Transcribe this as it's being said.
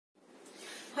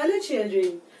Hello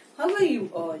children, how are you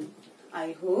all?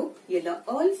 I hope you are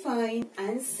all fine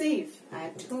and safe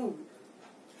at home.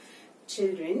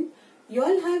 Children, you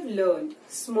all have learned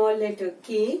small letter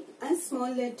K and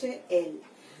small letter L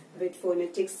with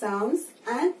phonetic sounds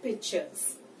and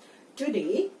pictures.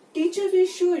 Today, teacher will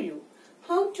show you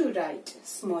how to write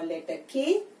small letter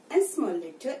K and small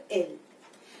letter L.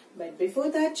 But before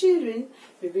that children,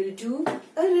 we will do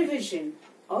a revision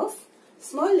of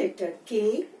small letter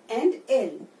K and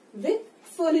L with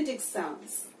phonetic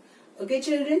sounds. Okay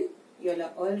children, you all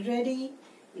are all ready?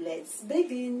 Let's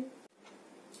begin.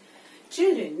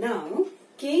 Children, now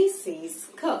K says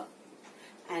K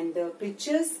and the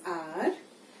pictures are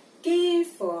K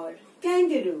for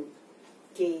kangaroo,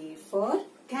 K for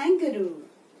kangaroo,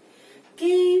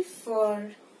 K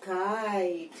for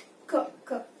kite,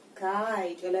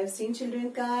 kite. You all have seen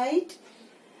children kite.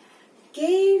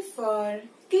 K for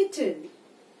kettle,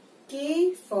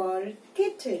 K for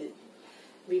kettle.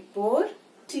 We pour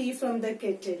tea from the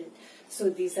kettle. So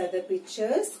these are the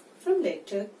pictures from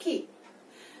letter K.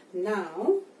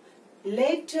 Now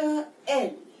letter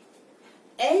L.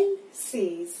 L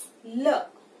says L.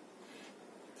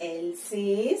 L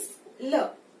says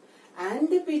L. And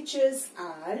the pictures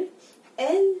are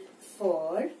L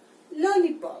for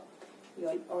lollipop.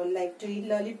 You all like to eat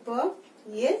lollipop?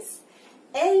 Yes.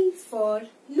 L for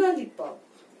lollipop.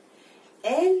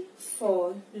 L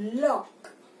for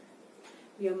lock.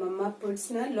 Your mama puts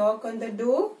a lock on the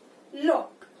door.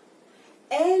 Lock.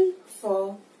 L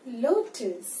for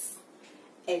lotus.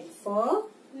 L for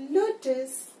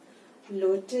lotus.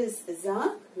 Lotus is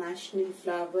our national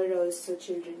flower also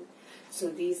children. So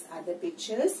these are the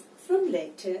pictures from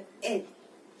letter L.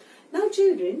 Now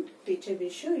children, teacher will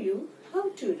show you how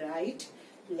to write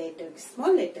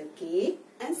small letter K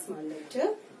and small letter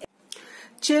L.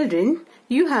 Children,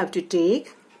 you have to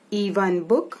take E1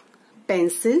 book,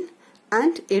 pencil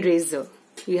and eraser.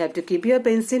 You have to keep your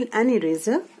pencil and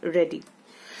eraser ready.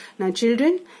 Now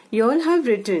children, you all have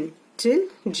written till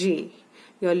J.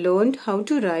 You all learned how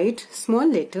to write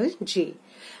small letter J.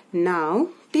 Now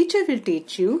teacher will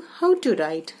teach you how to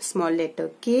write small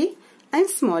letter K and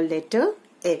small letter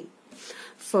L.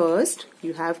 First,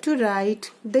 you have to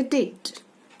write the date.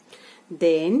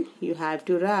 Then you have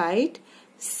to write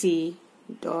C.W.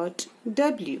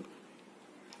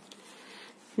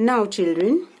 Now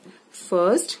children,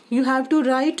 first you have to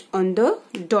write on the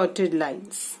dotted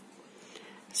lines.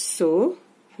 So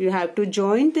you have to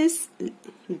join these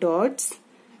dots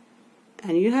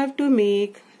and you have to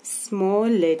make small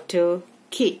letter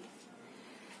K.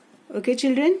 Okay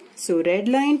children, so red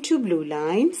line to blue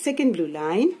line, second blue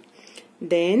line.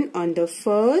 Then on the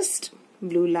first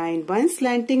blue line, one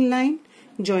slanting line,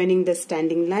 joining the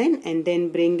standing line and then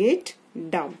bring it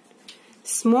down.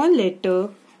 Small letter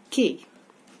K.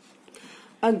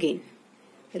 Again,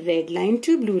 red line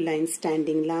to blue line,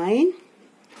 standing line,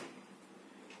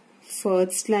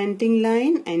 first slanting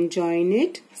line and join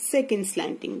it, second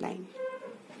slanting line.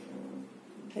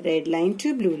 Red line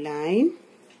to blue line.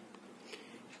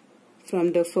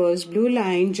 From the first blue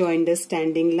line, join the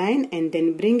standing line and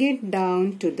then bring it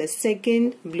down to the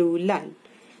second blue line.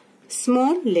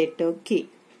 Small letter K.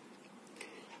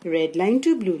 Red line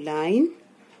to blue line.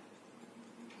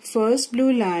 First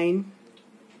blue line,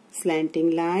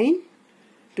 slanting line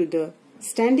to the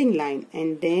standing line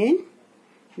and then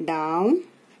down,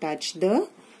 touch the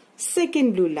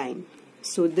second blue line.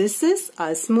 So this is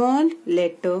a small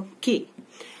letter K.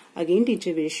 Again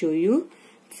teacher will show you.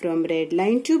 From red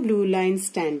line to blue line,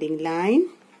 standing line.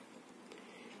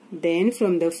 Then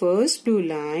from the first blue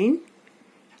line,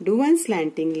 do one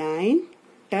slanting line,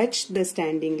 touch the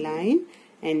standing line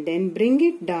and then bring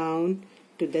it down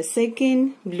to the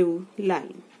second blue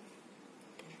line.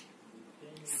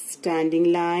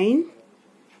 Standing line,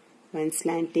 one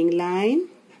slanting line,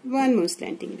 one more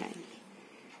slanting line.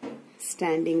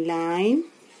 Standing line,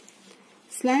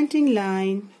 slanting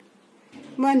line,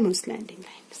 one more slanting line.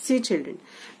 See children,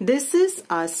 this is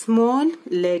a small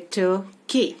letter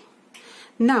K.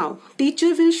 Now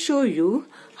teacher will show you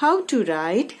how to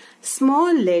write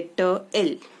small letter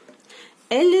L.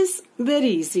 L is very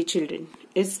easy children.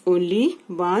 It's only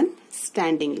one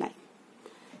standing line.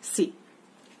 See,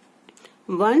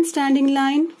 one standing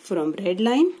line from red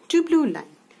line to blue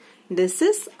line. This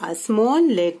is a small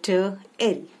letter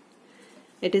L.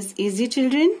 It is easy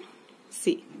children.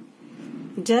 See,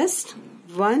 just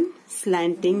one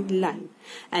slanting line.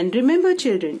 And remember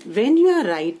children, when you are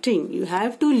writing, you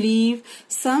have to leave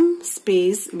some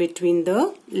space between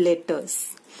the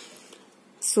letters.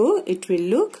 So it will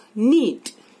look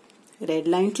neat. Red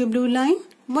line to blue line,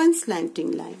 one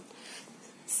slanting line.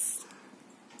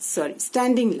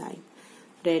 Standing line.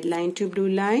 Red line to blue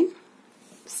line,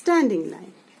 standing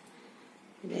line.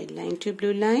 Red line to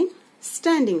blue line,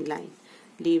 standing line.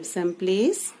 Leave some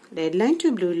place. Red line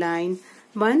to blue line,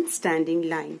 one standing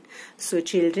line. So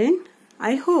children,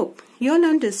 I hope you all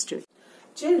understood.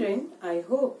 Children, I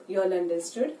hope you all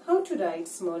understood how to write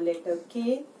small letter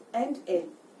K and L.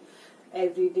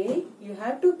 Every day you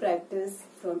have to practice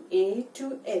from A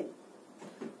to L.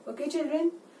 Okay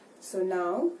children? So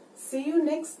now see you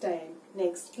next time,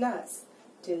 next class.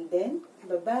 Till then,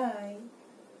 bye-bye.